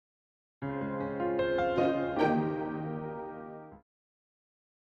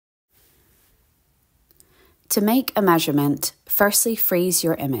To make a measurement, firstly freeze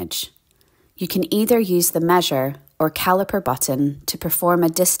your image. You can either use the measure or caliper button to perform a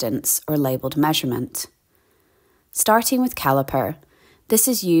distance or labelled measurement. Starting with caliper, this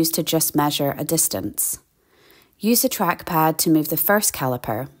is used to just measure a distance. Use the trackpad to move the first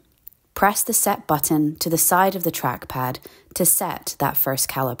caliper. Press the set button to the side of the trackpad to set that first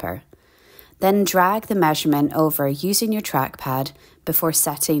caliper. Then drag the measurement over using your trackpad before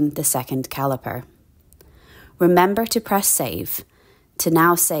setting the second caliper. Remember to press save to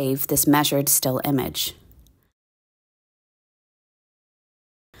now save this measured still image.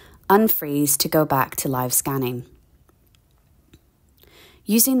 Unfreeze to go back to live scanning.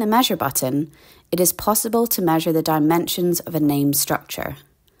 Using the measure button, it is possible to measure the dimensions of a named structure.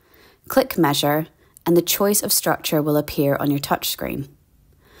 Click measure and the choice of structure will appear on your touchscreen.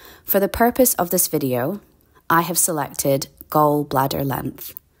 For the purpose of this video, I have selected gallbladder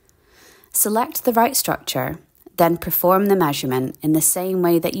length. Select the right structure, then perform the measurement in the same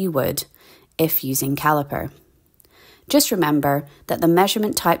way that you would if using caliper. Just remember that the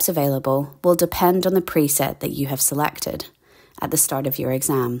measurement types available will depend on the preset that you have selected at the start of your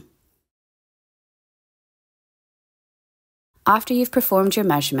exam. After you've performed your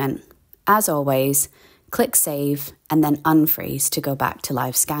measurement, as always, click Save and then Unfreeze to go back to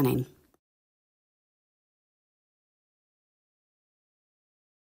live scanning.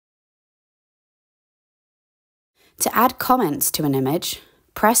 To add comments to an image,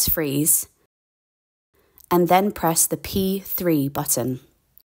 press Freeze and then press the P3 button.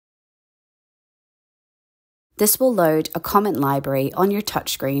 This will load a comment library on your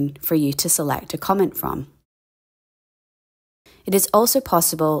touchscreen for you to select a comment from. It is also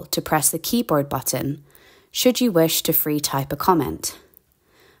possible to press the keyboard button should you wish to free type a comment.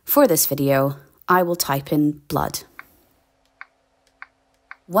 For this video, I will type in blood.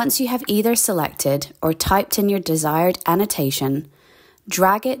 Once you have either selected or typed in your desired annotation,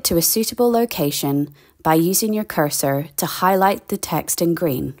 drag it to a suitable location by using your cursor to highlight the text in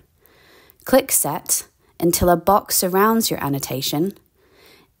green. Click Set until a box surrounds your annotation,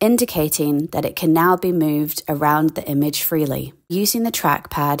 indicating that it can now be moved around the image freely, using the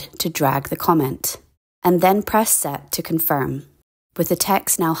trackpad to drag the comment, and then press Set to confirm, with the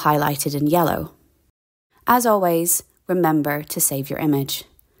text now highlighted in yellow. As always, remember to save your image.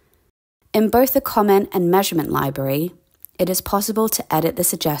 In both the comment and measurement library, it is possible to edit the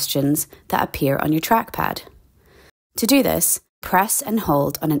suggestions that appear on your trackpad. To do this, press and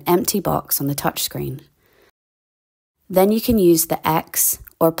hold on an empty box on the touchscreen. Then you can use the X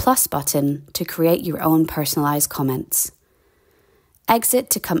or plus button to create your own personalised comments. Exit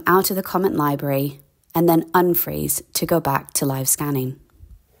to come out of the comment library and then unfreeze to go back to live scanning.